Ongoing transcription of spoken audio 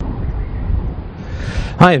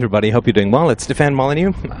Hi everybody, hope you're doing well. It's Stefan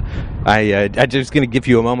Molyneux. I'm just going to give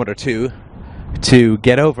you a moment or two to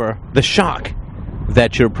get over the shock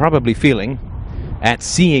that you're probably feeling at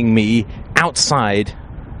seeing me outside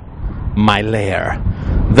my lair,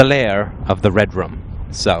 the lair of the Red Room.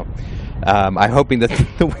 So, I'm hoping that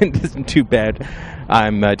the wind isn't too bad.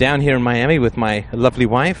 I'm down here in Miami with my lovely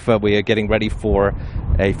wife. We are getting ready for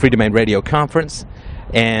a Free Domain Radio conference.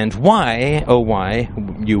 And why, oh why,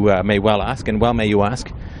 you may well ask, and well may you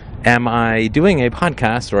ask, am I doing a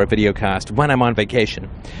podcast or a video cast when I'm on vacation?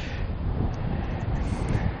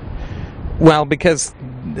 Well, because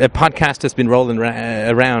a podcast has been rolling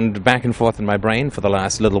around back and forth in my brain for the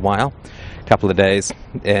last little while, a couple of days,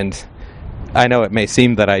 and I know it may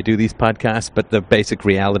seem that I do these podcasts, but the basic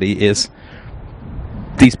reality is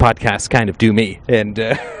these podcasts kind of do me, and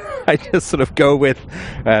I just sort of go with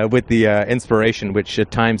the inspiration, which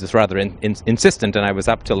at times is rather insistent. And I was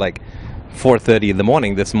up till like 4:30 in the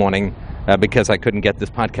morning this morning because I couldn't get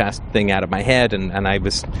this podcast thing out of my head, and I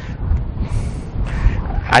was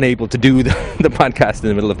unable to do the podcast in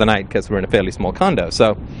the middle of the night because we're in a fairly small condo.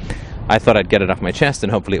 So I thought I'd get it off my chest,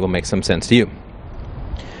 and hopefully it will make some sense to you.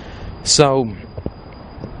 So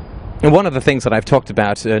one of the things that I've talked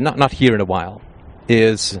about, not here in a while,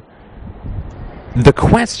 is the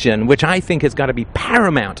question, which I think has got to be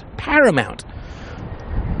paramount,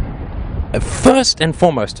 first and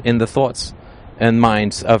foremost in the thoughts and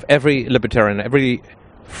minds of every libertarian, every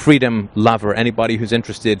freedom lover, anybody who's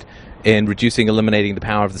interested in eliminating the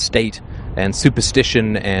power of the state and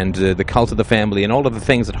superstition and the cult of the family and all of the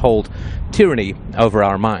things that hold tyranny over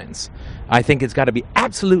our minds. I think it's got to be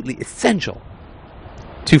absolutely essential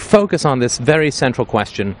to focus on this very central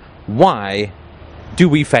question: why do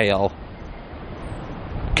we fail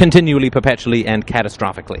continually, perpetually, and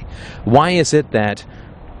catastrophically? Why is it that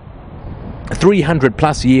 300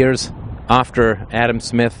 plus years after Adam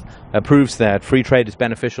Smith proves that free trade is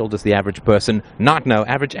beneficial, does the average person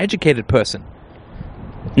average educated person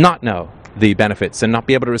not know the benefits and not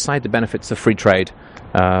be able to recite the benefits of free trade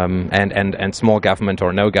and small government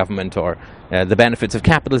or no government or the benefits of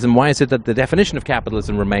capitalism? Why is it that the definition of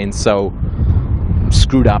capitalism remains so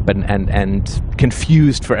screwed up and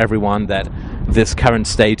confused for everyone, that this current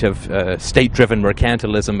state of state-driven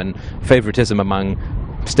mercantilism and favoritism among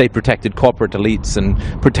state-protected corporate elites and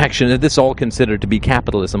protection, this all considered to be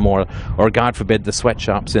capitalism, or God forbid, the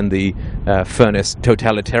sweatshops in the furnace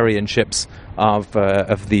totalitarianships of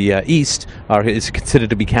the East is considered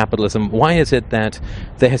to be capitalism? Why is it that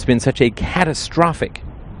there has been such a catastrophic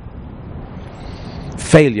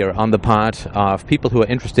failure on the part of people who are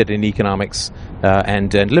interested in economics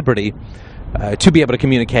and liberty to be able to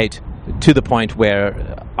communicate to the point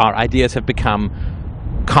where our ideas have become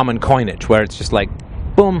common coinage, where it's just like,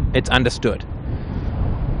 boom, it's understood?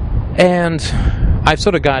 And I've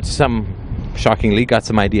sort of shockingly got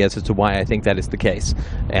some ideas as to why I think that is the case.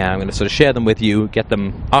 And I'm going to sort of share them with you, get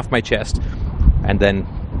them off my chest, and then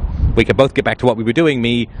we can both get back to what we were doing,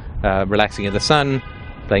 me relaxing in the sun,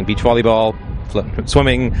 playing beach volleyball,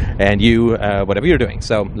 swimming, and you, whatever you're doing.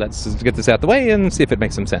 So let's just get this out the way and see if it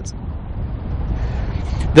makes some sense.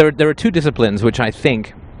 There are two disciplines which I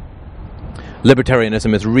think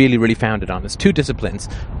libertarianism is really, really founded on. There's two disciplines.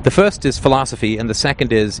 The first is philosophy, and the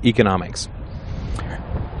second is economics.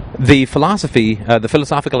 The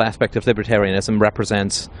philosophical aspect of libertarianism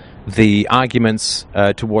represents the arguments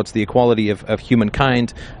towards the equality of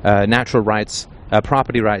humankind, natural rights,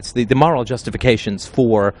 property rights, the moral justifications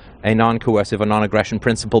for a non-coercive or non-aggression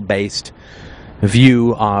principle-based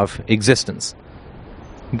view of existence,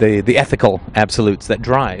 the ethical absolutes that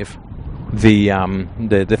drive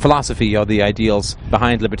the philosophy or the ideals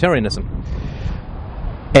behind libertarianism.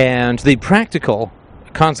 And the practical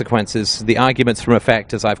consequences, the arguments from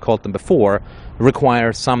effect, as I've called them before,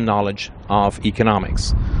 require some knowledge of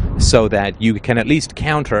economics, so that you can at least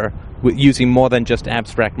counter, using more than just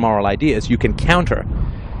abstract moral ideas, you can counter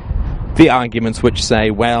the arguments which say,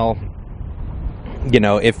 well,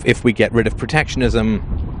 if we get rid of protectionism,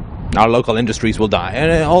 our local industries will die,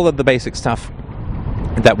 and all of the basic stuff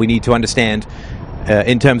that we need to understand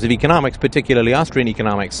in terms of economics, particularly Austrian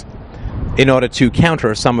economics, in order to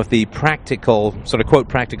counter some of the practical, sort of quote,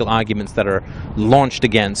 practical arguments that are launched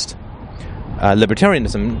against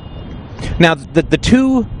libertarianism. Now, the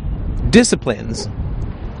two disciplines,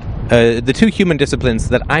 the two human disciplines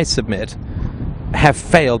that I submit have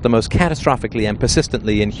failed the most catastrophically and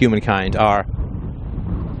persistently in humankind are,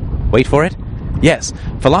 wait for it, yes,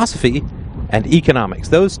 philosophy and economics.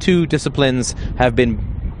 Those two disciplines have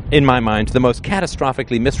been, in my mind, the most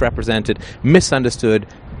catastrophically misrepresented, misunderstood,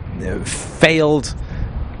 failed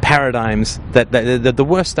paradigms, that the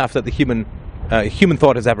worst stuff that the human human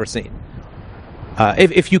thought has ever seen.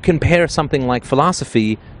 If you compare something like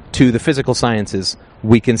philosophy to the physical sciences,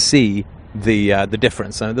 we can see the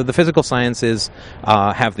difference. The physical sciences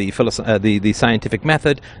have the scientific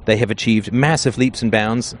method. They have achieved massive leaps and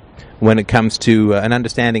bounds when it comes to an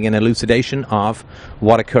understanding and elucidation of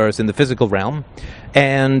what occurs in the physical realm.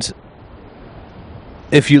 And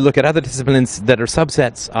if you look at other disciplines that are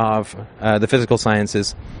subsets of the physical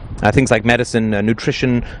sciences, things like medicine,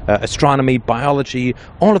 nutrition, astronomy, biology,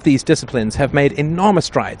 all of these disciplines have made enormous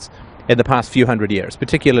strides in the past few hundred years,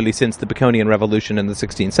 particularly since the Baconian Revolution in the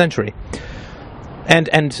 16th century. And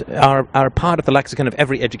are part of the lexicon of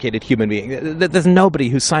every educated human being. There's nobody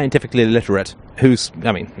who's scientifically literate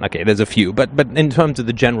there's a few, but in terms of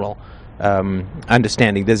the general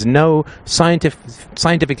understanding, there's no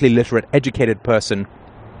scientifically literate, educated person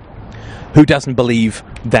who doesn't believe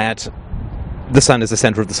that the sun is the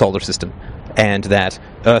center of the solar system, and that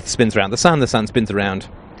Earth spins around the sun spins around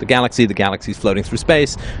the galaxy's floating through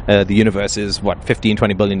space, the universe is,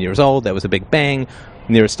 15-20 billion years old, there was a big bang,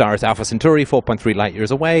 nearest star is Alpha Centauri, 4.3 light years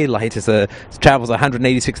away, light travels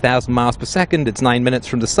 186,000 miles per second, it's 9 minutes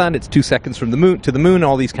from the sun, it's 2 seconds from the moon,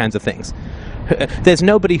 all these kinds of things. There's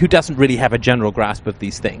nobody who doesn't really have a general grasp of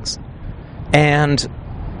these things. And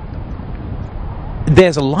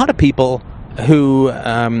there's a lot of people who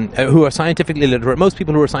are scientifically literate, most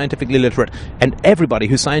people who are scientifically literate, and everybody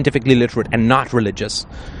who's scientifically literate and not religious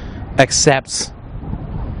accepts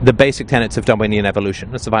the basic tenets of Darwinian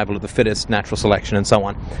evolution, the survival of the fittest, natural selection, and so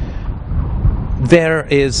on. There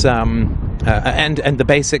is and the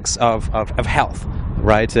basics of health,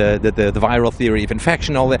 right? The viral theory of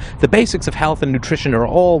infection, all the basics of health and nutrition are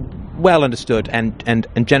all well understood and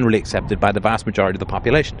generally accepted by the vast majority of the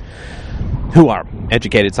population, who are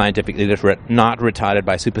educated, scientifically literate, not retarded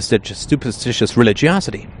by superstitious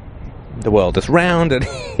religiosity. The world is round, and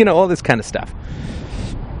all this kind of stuff.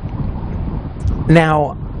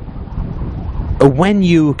 Now, when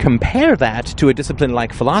you compare that to a discipline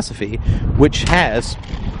like philosophy, which has...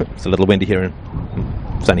 It's a little windy here in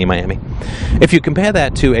sunny Miami. If you compare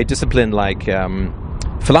that to a discipline like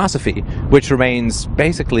philosophy, which remains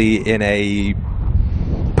basically in a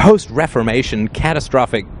post-Reformation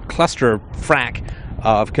catastrophic cluster frack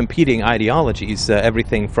of competing ideologies,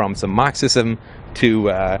 everything from some Marxism to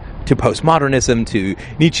postmodernism, to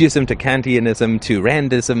Nietzscheism, to Kantianism, to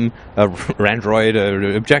Randism, Randroid,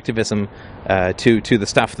 objectivism, to the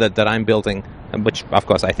stuff that I'm building, which of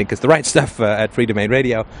course I think is the right stuff at Free Domain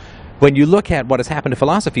Radio. When you look at what has happened to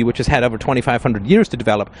philosophy, which has had over 2,500 years to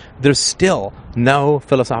develop, there's still no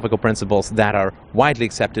philosophical principles that are widely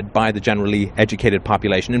accepted by the generally educated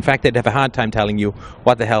population. In fact, they'd have a hard time telling you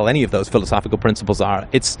what the hell any of those philosophical principles are.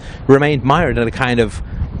 It's remained mired in a kind of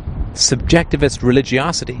subjectivist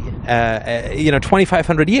religiosity,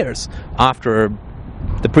 2,500 years after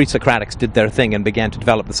the pre-Socratics did their thing and began to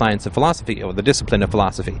develop the science of philosophy, or the discipline of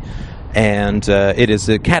philosophy. And it is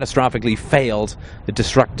a catastrophically failed,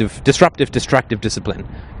 destructive discipline.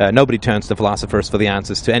 Nobody turns to philosophers for the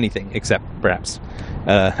answers to anything, except perhaps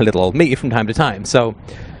little old me from time to time. So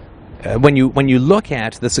when you look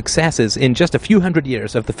at the successes in just a few hundred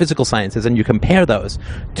years of the physical sciences, and you compare those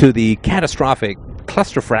to the catastrophic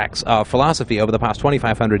clusterfracks of philosophy over the past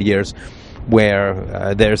 2,500 years,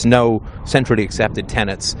 where there's no centrally accepted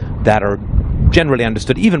tenets that are generally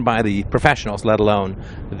understood even by the professionals, let alone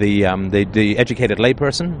the educated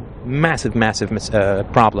layperson, massive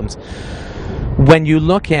problems. When you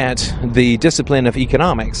look at the discipline of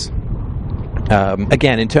economics,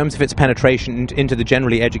 again, in terms of its penetration into the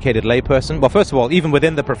generally educated layperson, well, first of all, even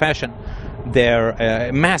within the profession, there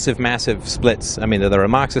are massive splits. I mean, there are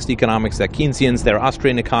Marxist economics, there are Keynesians, there are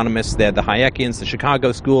Austrian economists, there are the Hayekians, the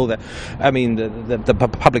Chicago School, the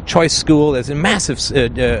public choice school. There's massive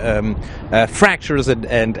fractures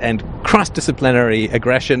and cross-disciplinary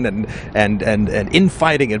aggression and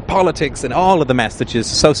infighting in politics and all of the mess that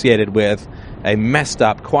is associated with a messed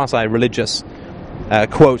up quasi-religious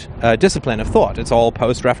discipline of thought. It's all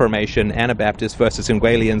post-Reformation, Anabaptists versus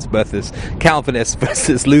Hegelians versus Calvinists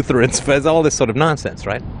versus Lutherans versus all this sort of nonsense,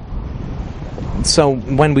 right? So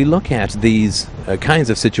when we look at these kinds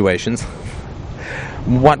of situations,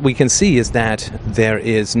 what we can see is that there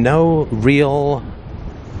is no real...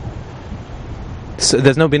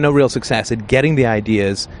 there's been no real success at getting the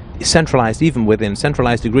ideas centralized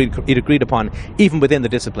agreed upon even within the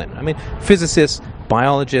discipline. I mean, physicists,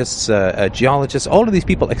 biologists, geologists, all of these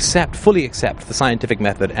people fully accept the scientific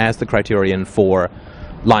method as the criterion for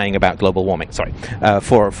lying about global warming.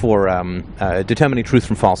 For determining truth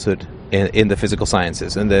from falsehood in the physical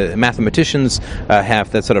sciences. And the mathematicians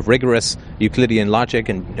have that sort of rigorous Euclidean logic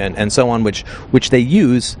and so on, which they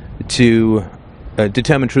use to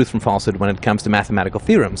determine truth from falsehood when it comes to mathematical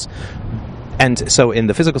theorems. And so in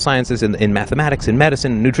the physical sciences, in mathematics, in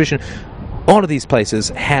medicine, in nutrition, all of these places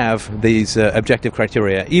have these objective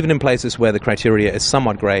criteria. Even in places where the criteria is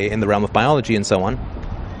somewhat gray in the realm of biology and so on,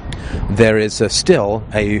 there is still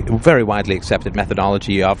a very widely accepted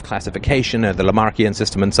methodology of classification, the Lamarckian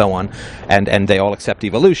system and so on, and they all accept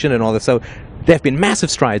evolution and all this. So there have been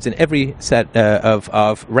massive strides in every set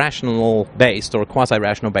of rational-based or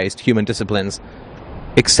quasi-rational-based human disciplines,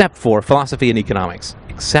 except for philosophy and economics.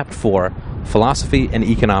 Except for philosophy and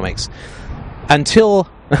economics. Until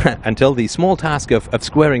the small task of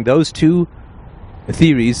squaring those two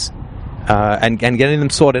theories and getting them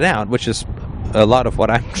sorted out, which is a lot of what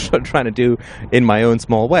I'm trying to do in my own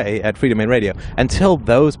small way at Freedomain Radio. Until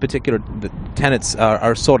those particular tenets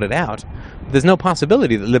are sorted out, there's no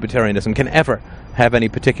possibility that libertarianism can ever have any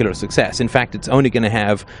particular success. In fact, it's only going to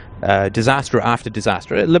have disaster after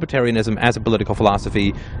disaster. Libertarianism as a political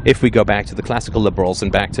philosophy, if we go back to the classical liberals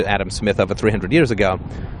and back to Adam Smith over 300 years ago,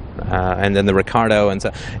 and then the Ricardo, and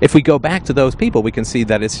so if we go back to those people, we can see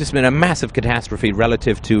that it's just been a massive catastrophe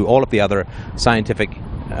relative to all of the other scientific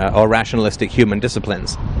or rationalistic human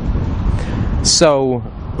disciplines. So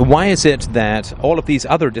why is it that all of these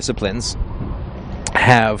other disciplines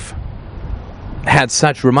have had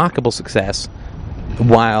such remarkable success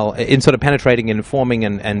while in sort of penetrating and informing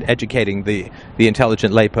and educating the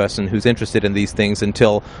intelligent layperson who's interested in these things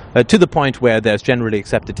until to the point where there's generally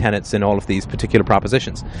accepted tenets in all of these particular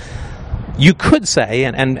propositions? You could say,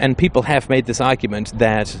 and people have made this argument,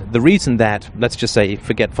 that the reason that, let's just say,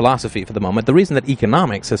 forget philosophy for the moment, the reason that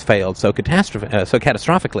economics has failed so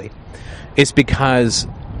catastrophically is because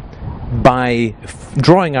by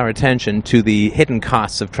drawing our attention to the hidden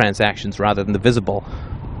costs of transactions rather than the visible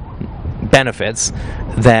benefits,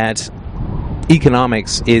 that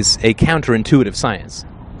economics is a counterintuitive science.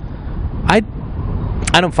 I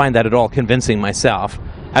don't find that at all convincing myself.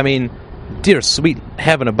 I mean, dear sweet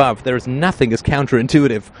heaven above, there is nothing as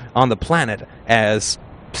counterintuitive on the planet as,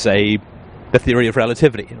 say, the theory of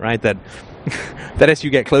relativity, right? That as you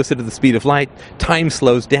get closer to the speed of light, time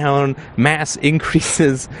slows down, mass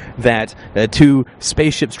increases, that two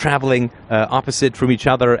spaceships traveling opposite from each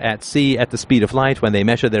other at sea at the speed of light, when they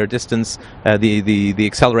measure their distance, the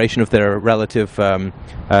acceleration of their relative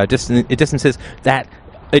distances, that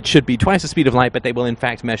it should be twice the speed of light, but they will in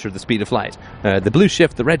fact measure the speed of light. The blue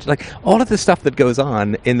shift, the red, like all of the stuff that goes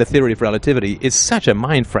on in the theory of relativity is such a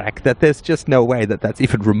mindfrack that there's just no way that that's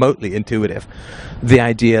even remotely intuitive. The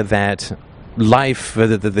idea that life,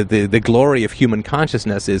 the glory of human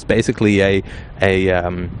consciousness, is basically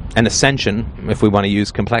an ascension, if we want to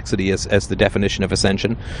use complexity as the definition of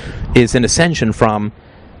ascension, is an ascension from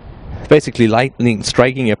basically lightning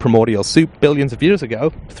striking a primordial soup billions of years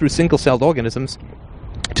ago through single-celled organisms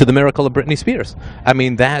to the miracle of Britney Spears. I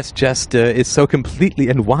mean, that just is so completely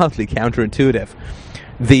and wildly counterintuitive.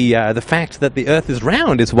 The fact that the Earth is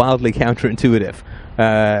round is wildly counterintuitive.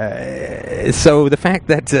 So the fact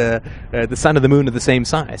that the Sun and the Moon are the same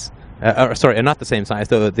size, are not the same size,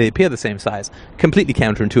 though they appear the same size, completely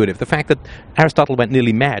counterintuitive. The fact that Aristotle went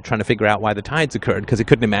nearly mad trying to figure out why the tides occurred because he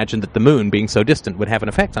couldn't imagine that the Moon, being so distant, would have an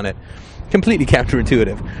effect on it, completely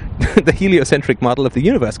counterintuitive. The heliocentric model of the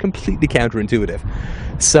universe, completely counterintuitive.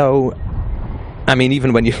 So, I mean,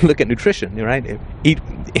 even when you look at nutrition, right?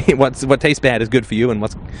 What tastes bad is good for you, and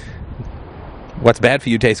what's bad for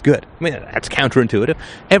you tastes good. I mean, that's counterintuitive.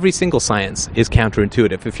 Every single science is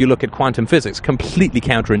counterintuitive. If you look at quantum physics, completely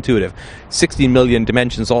counterintuitive. 16 million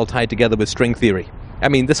dimensions all tied together with string theory. I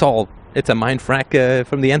mean, it's a mind frack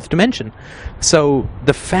from the nth dimension. So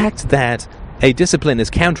the fact that a discipline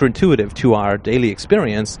is counterintuitive to our daily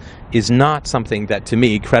experience is not something that, to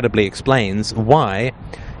me, credibly explains why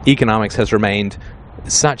economics has remained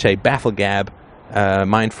such a bafflegab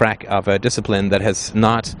mind frack of a discipline that has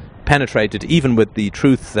not penetrated even with the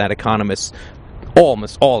truth that economists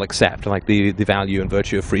almost all accept, like the value and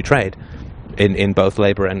virtue of free trade in both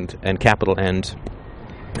labor and capital and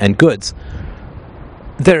goods.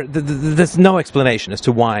 There's no explanation as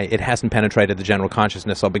to why it hasn't penetrated the general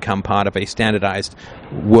consciousness or become part of a standardized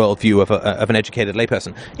worldview of an educated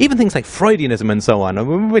layperson. Even things like Freudianism and so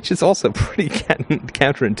on, which is also pretty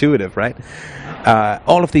counterintuitive, right?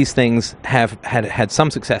 All of these things have had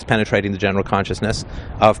some success penetrating the general consciousness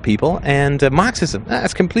of people, and Marxism,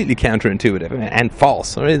 that's completely counterintuitive and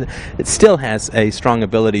false. It still has a strong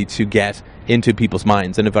ability to get into people's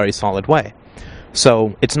minds in a very solid way.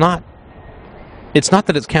 So it's not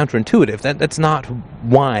that it's counterintuitive. That's not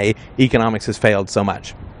why economics has failed so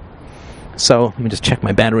much. So let me just check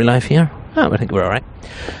my battery life here. Oh, I think we're all right.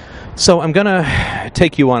 So I'm going to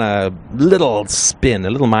take you on a little spin, a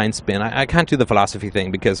little mind spin. I can't do the philosophy thing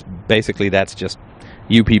because basically that's just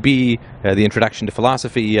UPB, the Introduction to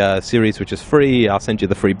Philosophy series, which is free. I'll send you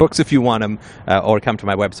the free books if you want them, or come to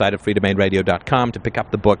my website at freedomainradio.com to pick up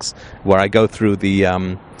the books where I go through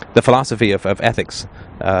the philosophy of ethics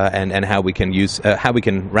and how we can how we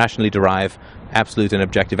can rationally derive absolute and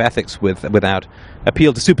objective ethics without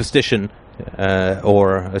appeal to superstition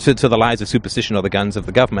or to the lies of superstition or the guns of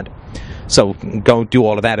the government. So go do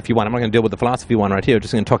all of that if you want. I'm not going to deal with the philosophy one right here. I'm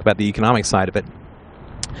just going to talk about the economic side of it.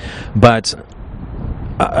 But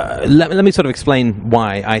let me sort of explain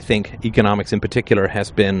why I think economics in particular has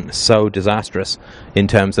been so disastrous in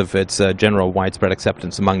terms of its general widespread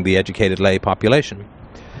acceptance among the educated lay population.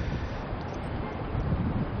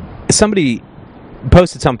 Somebody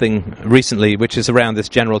posted something recently which is around this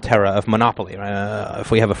general terror of monopoly.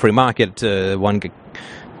 If we have a free market, one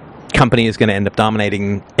company is going to end up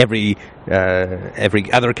dominating every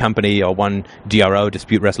other company, or one DRO,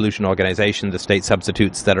 dispute resolution organization, the state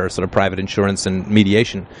substitutes that are sort of private insurance and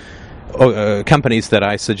mediation companies that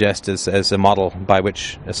I suggest as a model by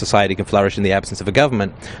which a society can flourish in the absence of a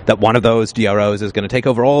government, that one of those DROs is going to take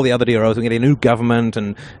over all the other DROs. We're going to get a new government,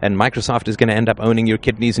 and Microsoft is going to end up owning your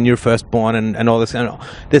kidneys and your firstborn and all this. And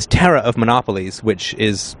this terror of monopolies, which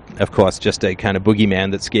is, of course, just a kind of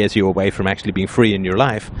boogeyman that scares you away from actually being free in your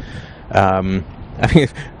life. I mean,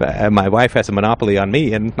 my wife has a monopoly on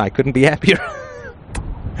me, and I couldn't be happier.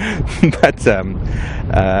 But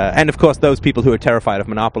and of course those people who are terrified of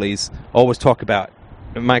monopolies always talk about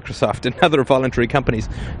Microsoft and other voluntary companies.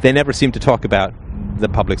 They never seem to talk about the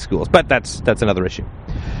public schools, but that's another issue.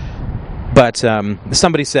 But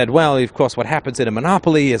somebody said, well, of course what happens in a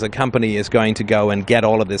monopoly is a company is going to go and get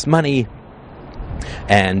all of this money,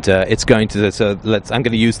 and it's going to, so I'm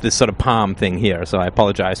going to use this sort of palm thing here, so I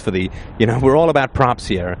apologize for the, we're all about props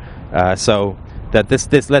here, so that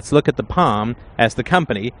let's look at the palm as the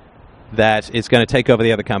company that is going to take over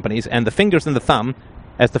the other companies, and the fingers and the thumb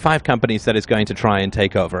as the 5 companies that is going to try and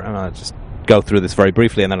take over. And I'll just go through this very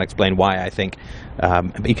briefly, and then I'll explain why I think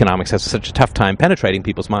economics has such a tough time penetrating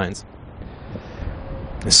people's minds.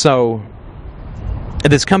 So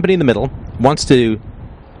this company in the middle wants to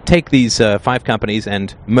take these 5 companies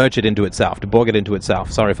and merge it into itself, to borg it into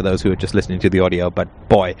itself. Sorry for those who are just listening to the audio, but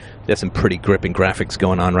boy, there's some pretty gripping graphics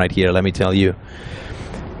going on right here, let me tell you.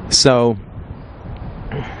 So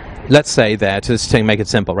let's say that, just to make it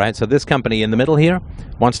simple, right? So this company in the middle here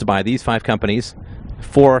wants to buy these 5 companies,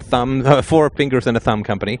 4 fingers and a thumb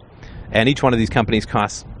company, and each one of these companies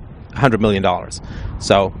costs $100 million.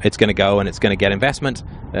 So it's going to go and it's going to get investment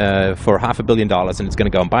for $500 million, and it's going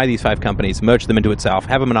to go and buy these 5 companies, merge them into itself,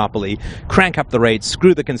 have a monopoly, crank up the rates,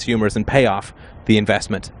 screw the consumers, and pay off the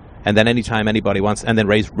investment. And then anytime anybody wants, and then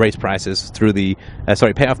raise prices through the,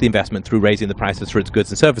 pay off the investment through raising the prices for its goods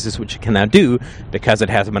and services, which it can now do because it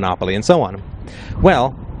has a monopoly and so on.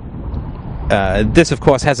 Well, this of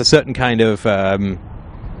course has a certain kind of,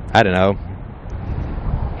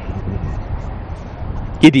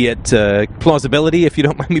 idiot plausibility, if you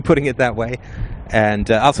don't mind me putting it that way.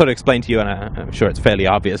 And I'll sort of explain to you, and I'm sure it's fairly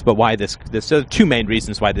obvious, but why there's 2 main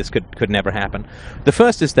reasons why this could never happen. The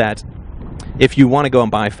first is that if you want to go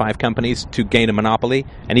and buy 5 companies to gain a monopoly,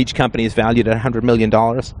 and each company is valued at $100 million,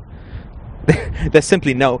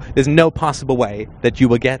 there's no possible way that you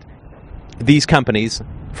will get these companies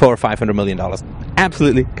for $500 million.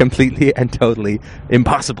 Absolutely, completely, and totally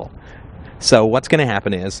impossible. So what's going to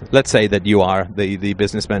happen is, let's say that you are the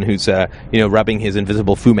businessman who's rubbing his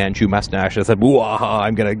invisible Fu Manchu mustache and said,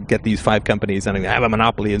 I'm going to get these 5 companies and I'm going to have a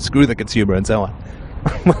monopoly and screw the consumer and so on.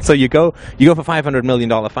 So you go for $500 million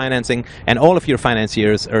financing, and all of your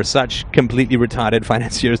financiers are such completely retarded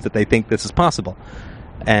financiers that they think this is possible.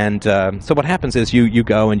 And so what happens is you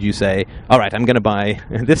go and you say, all right, I'm going to buy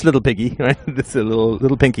this little piggy, right? This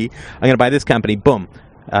little pinky. I'm going to buy this company. Boom.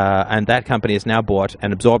 And that company is now bought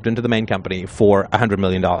and absorbed into the main company for $100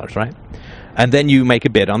 million, right? And then you make a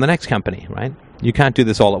bid on the next company, right? You can't do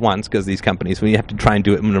this all at once because these companies, you have to try and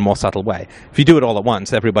do it in a more subtle way. If you do it all at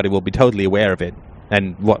once, everybody will be totally aware of it.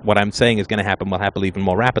 And what I'm saying is going to happen will happen even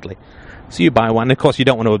more rapidly. So you buy one. Of course, you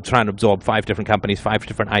don't want to try and absorb 5 different companies, 5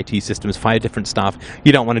 different IT systems, 5 different staff.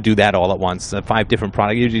 You don't want to do that all at once. 5 different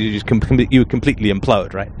products. You completely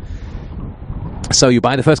implode, right? So you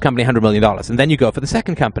buy the first company $100 million, and then you go for the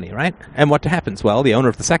second company, right? And what happens? Well, the owner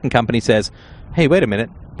of the second company says, hey, wait a minute,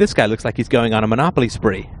 this guy looks like he's going on a monopoly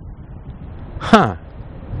spree. Huh.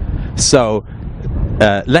 So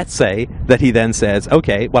let's say that he then says,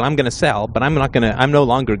 okay, well, I'm going to sell, but I'm no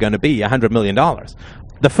longer going to be $100 million.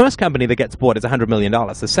 The first company that gets bought is $100 million.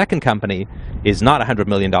 The second company is not $100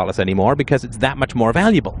 million anymore because it's that much more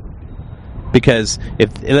valuable. Because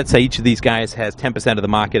if, let's say, each of these guys has 10% of the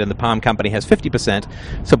market and the Palm company has 50%,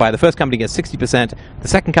 so by the first company gets 60%, the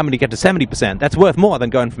second company gets to 70%, that's worth more than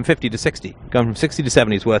going from 50 to 60. Going from 60 to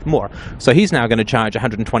 70 is worth more. So he's now going to charge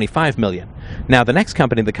 $125 million. Now the next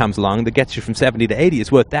company that comes along that gets you from 70 to 80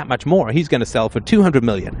 is worth that much more. He's going to sell for $200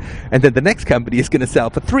 million. And then the next company is going to sell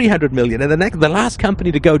for $300 million. And the last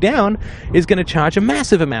company to go down is going to charge a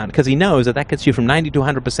massive amount because he knows that gets you from 90 to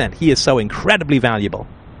 100%. He is so incredibly valuable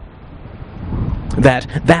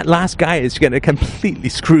that last guy is going to completely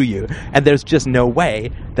screw you, and there's just no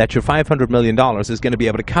way that your $500 million is going to be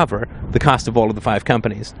able to cover the cost of all of the 5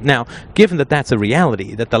 companies. Now, given that that's a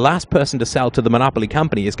reality, that the last person to sell to the monopoly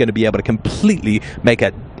company is going to be able to completely make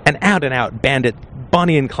an out-and-out bandit,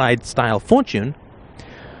 Bonnie and Clyde style fortune,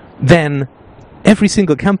 then every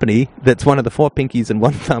single company that's one of the 4 pinkies and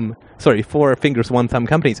 4 fingers, 1 thumb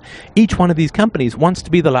companies, each one of these companies wants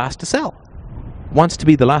to be the last to sell.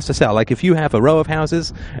 Like if you have a row of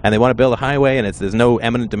houses and they want to build a highway and there's no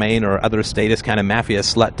eminent domain or other status kind of mafia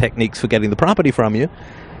slut techniques for getting the property from you,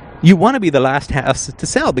 you want to be the last house to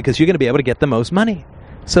sell because you're going to be able to get the most money.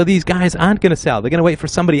 So these guys aren't going to sell. They're going to wait for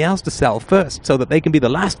somebody else to sell first so that they can be the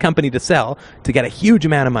last company to sell to get a huge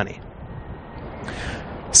amount of money.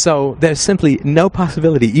 So there's simply no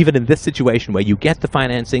possibility, even in this situation where you get the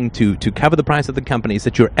financing to cover the price of the companies,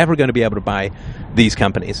 that you're ever going to be able to buy these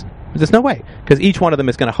companies. There's no way, because each one of them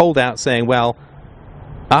is going to hold out saying, well,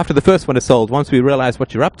 after the first one is sold, once we realize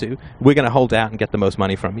what you're up to, we're going to hold out and get the most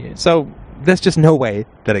money from you. So there's just no way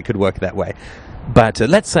that it could work that way. But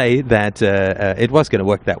let's say that it was going to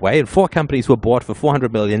work that way, and 4 companies were bought for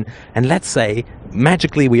 $400 million, and let's say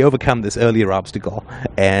magically we overcome this earlier obstacle,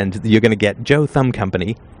 and you're going to get Joe Thumb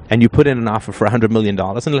Company, and you put in an offer for $100 million,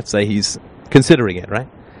 and let's say he's considering it, right?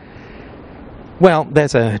 Well,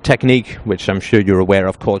 there's a technique, which I'm sure you're aware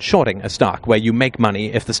of, called shorting a stock, where you make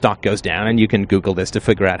money if the stock goes down, and you can Google this to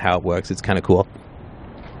figure out how it works. It's kind of cool.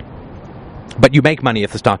 But you make money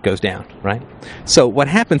if the stock goes down, right? So what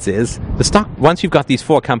happens is, the stock, once you've got these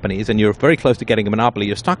 4 companies and you're very close to getting a monopoly,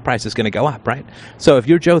 your stock price is going to go up, right? So if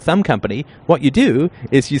you're Joe Thumb Company, what you do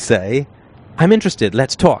is you say, I'm interested,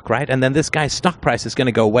 let's talk, right? And then this guy's stock price is going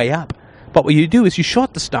to go way up. But what you do is you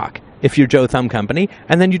short the stock if you're Joe Thumb Company,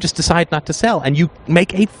 and then you just decide not to sell, and you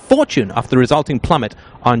make a fortune off the resulting plummet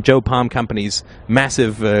on Joe Palm Company's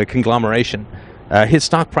massive conglomeration. His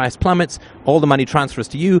stock price plummets, all the money transfers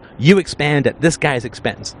to you, you expand at this guy's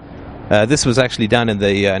expense. This was actually done in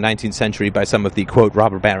the 19th century by some of the, quote,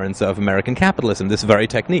 robber barons of American capitalism, this very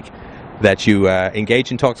technique. That you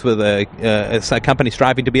engage in talks with a company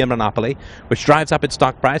striving to be a monopoly, which drives up its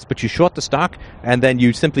stock price, but you short the stock, and then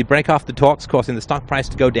you simply break off the talks, causing the stock price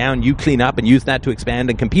to go down. You clean up and use that to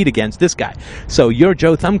expand and compete against this guy. So you're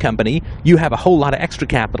Joe Thumb Company, you have a whole lot of extra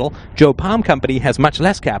capital. Joe Palm Company has much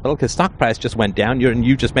less capital because stock price just went down, and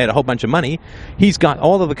you just made a whole bunch of money. He's got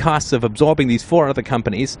all of the costs of absorbing these 4 other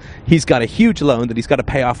companies. He's got a huge loan that he's got to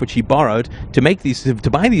pay off, which he borrowed to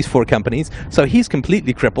buy these 4 companies. So he's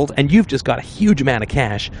completely crippled, and you've just got a huge amount of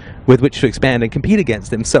cash with which to expand and compete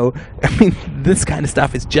against them. So, I mean, this kind of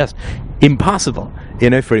stuff is just impossible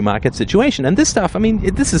in a free market situation. And this stuff, I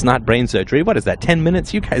mean, this is not brain surgery. What is that, 10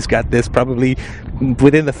 minutes? You guys got this probably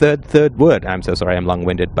within the third word. I'm so sorry I'm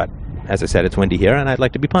long-winded, but as I said, it's windy here, and I'd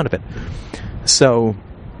like to be part of it. So,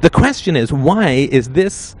 the question is, why is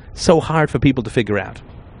this so hard for people to figure out?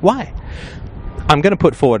 Why? I'm going to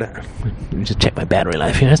put forward, let me just check my battery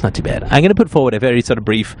life here, that's not too bad. I'm going to put forward a very sort of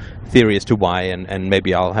brief theory as to why, and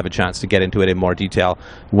maybe I'll have a chance to get into it in more detail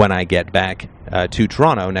when I get back to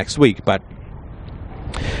Toronto next week, but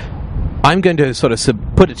I'm going to sort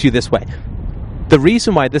of put it to you this way. The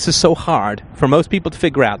reason why this is so hard for most people to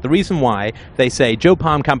figure out, the reason why they say Joe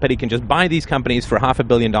Palm Company can just buy these companies for $500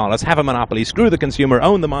 million, have a monopoly, screw the consumer,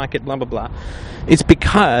 own the market, blah, blah, blah, it's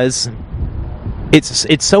because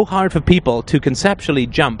it's so hard for people to conceptually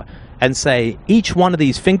jump and say each one of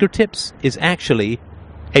these fingertips is actually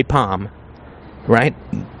a palm, right?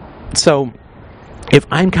 So if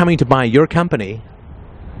I'm coming to buy your company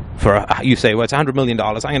for, you say, well, it's $100 million,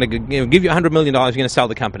 I'm going to give you $100 million, you're going to sell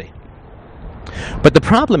the company. But the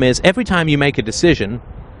problem is, every time you make a decision,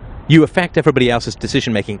 you affect everybody else's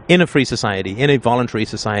decision-making in a free society, in a voluntary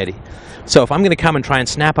society. So if I'm going to come and try and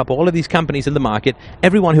snap up all of these companies in the market,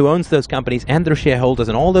 everyone who owns those companies and their shareholders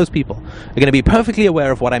and all those people are going to be perfectly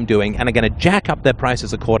aware of what I'm doing and are going to jack up their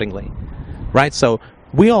prices accordingly. Right? So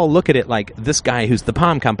we all look at it like this guy who's the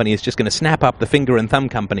Palm Company is just going to snap up the finger and thumb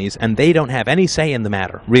companies, and they don't have any say in the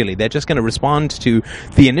matter, really. They're just going to respond to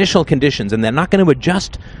the initial conditions, and they're not going to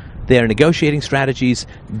adjust their negotiating strategies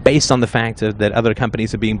based on the fact that other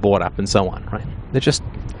companies are being bought up and so on, right? They're just...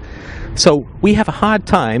 So we have a hard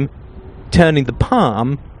time turning the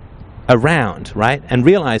palm around, right? And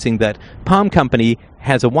realizing that Palm Company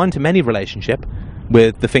has a one-to-many relationship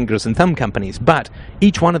with the fingers and thumb companies, but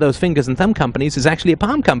each one of those fingers and thumb companies is actually a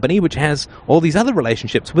Palm Company, which has all these other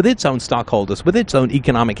relationships with its own stockholders, with its own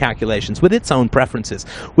economic calculations, with its own preferences,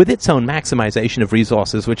 with its own maximization of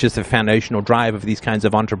resources, which is the foundational drive of these kinds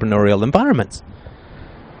of entrepreneurial environments.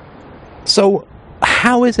 So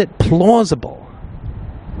how is it plausible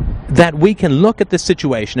that we can look at this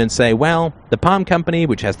situation and say, well, the Palm Company,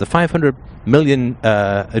 which has the $500 million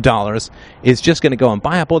is just going to go and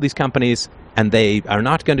buy up all these companies, and they are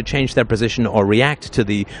not going to change their position or react to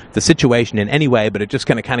the situation in any way, but it's just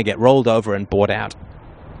going to kind of get rolled over and bought out?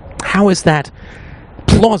 How is that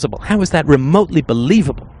plausible? How is that remotely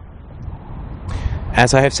believable?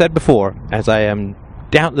 As I have said before, as I am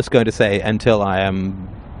doubtless going to say until I am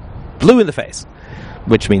blue in the face,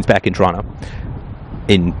 which means back in Toronto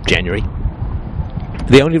in January,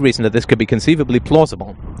 the only reason that this could be conceivably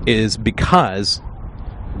plausible is because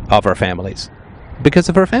of our families. Because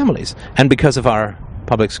of our families, and because of our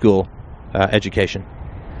public school education,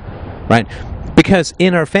 right? Because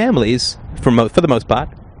in our families, for the most part,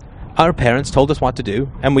 our parents told us what to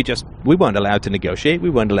do, and we weren't allowed to negotiate.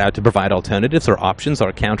 We weren't allowed to provide alternatives or options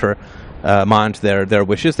or countermand their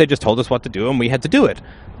wishes. They just told us what to do, and we had to do it.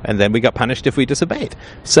 And then we got punished if we disobeyed.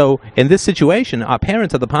 So in this situation, our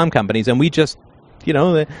parents are the Palm Companies, and we just,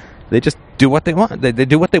 they just do what they want. They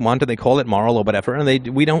do what they want, and they call it moral or whatever,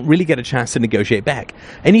 and we don't really get a chance to negotiate back.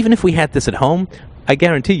 And even if we had this at home, I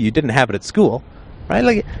guarantee you didn't have it at school, right?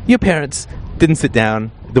 Like, your parents didn't sit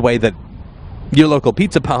down the way that your local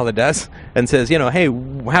pizza parlor does and says, hey,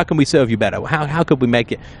 how can we serve you better? How could we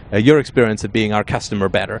make it, your experience of being our customer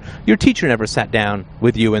better? Your teacher never sat down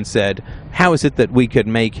with you and said, how is it that we could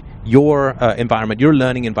make your environment, your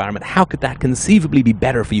learning environment, how could that conceivably be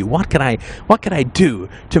better for you? What could I do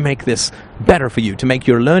to make this better for you, to make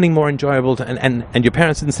your learning more enjoyable? And your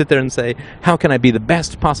parents didn't sit there and say, how can I be the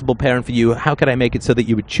best possible parent for you? How could I make it so that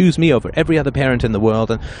you would choose me over every other parent in the world?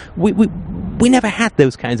 And we never had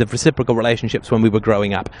those kinds of reciprocal relationships when we were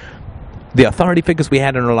growing up. The authority figures we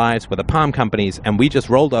had in our lives were the Palm Companies, and we just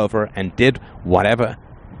rolled over and did whatever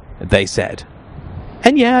they said.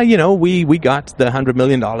 And yeah, we got the $100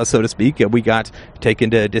 million, so to speak. We got taken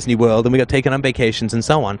to Disney World, and we got taken on vacations and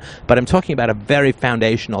so on. But I'm talking about a very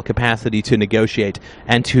foundational capacity to negotiate,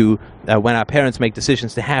 and to, when our parents make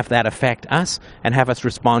decisions, to have that affect us and have us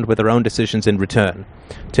respond with our own decisions in return.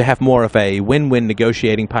 To have more of a win-win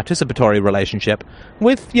negotiating participatory relationship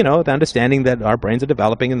with, the understanding that our brains are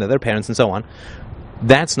developing and that they're parents and so on.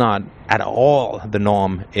 That's not at all the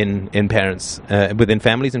norm in parents, within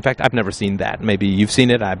families. In fact, I've never seen that. Maybe you've seen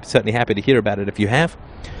it. I'm certainly happy to hear about it if you have.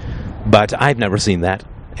 But I've never seen that.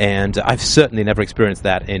 And I've certainly never experienced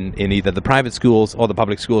that in either the private schools or the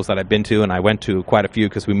public schools that I've been to, and I went to quite a few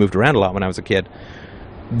because we moved around a lot when I was a kid.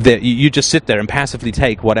 You just sit there and passively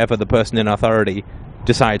take whatever the person in authority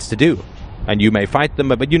decides to do. And you may fight them,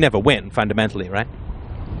 but you never win, fundamentally, right?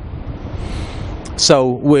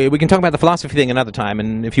 So we can talk about the philosophy thing another time,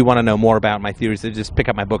 and if you want to know more about my theories, just pick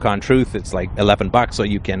up my book on truth. It's like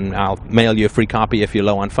 $11, or I'll mail you a free copy if you're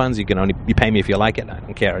low on funds. You pay me if you like it. I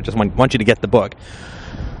don't care. I just want you to get the book.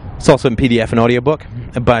 It's also in PDF and audiobook,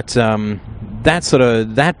 but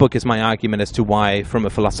that book is my argument as to why, from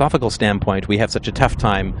a philosophical standpoint, we have such a tough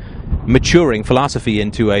time maturing philosophy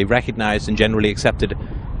into a recognized and generally accepted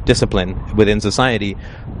discipline within society.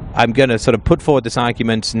 I'm going to sort of put forward this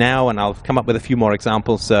argument now, and I'll come up with a few more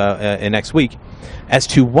examples next week, as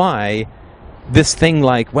to why this thing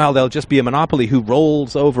like, well, there'll just be a monopoly who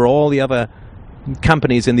rolls over all the other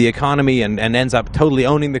companies in the economy and ends up totally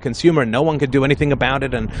owning the consumer, and no one can do anything about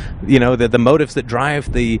it, and the motives that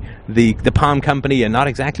drive the Palm Company are not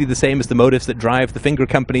exactly the same as the motives that drive the finger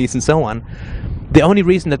companies and so on. The only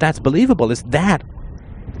reason that that's believable is that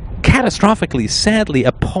catastrophically, sadly,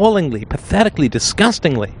 appallingly, pathetically,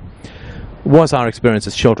 disgustingly was our experience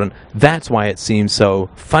as children. That's why it seems so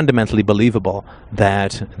fundamentally believable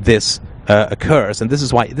that this occurs, and this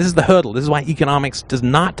is the hurdle. This is why economics does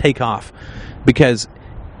not take off, because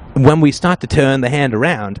when we start to turn the hand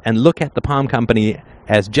around and look at the Palm Company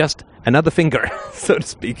as just another finger, so to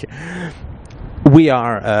speak, we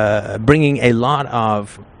are bringing a lot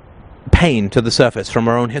of pain to the surface from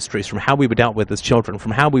our own histories, from how we were dealt with as children,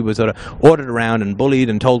 from how we were sort of ordered around and bullied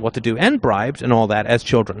and told what to do and bribed and all that as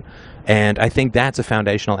children. And I think that's a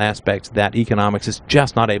foundational aspect that economics is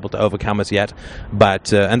just not able to overcome as yet.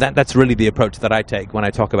 But and that's really the approach that I take when I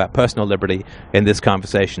talk about personal liberty in this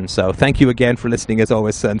conversation. So thank you again for listening, as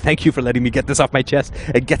always, and thank you for letting me get this off my chest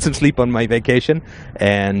and get some sleep on my vacation.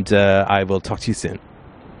 And I will talk to you soon.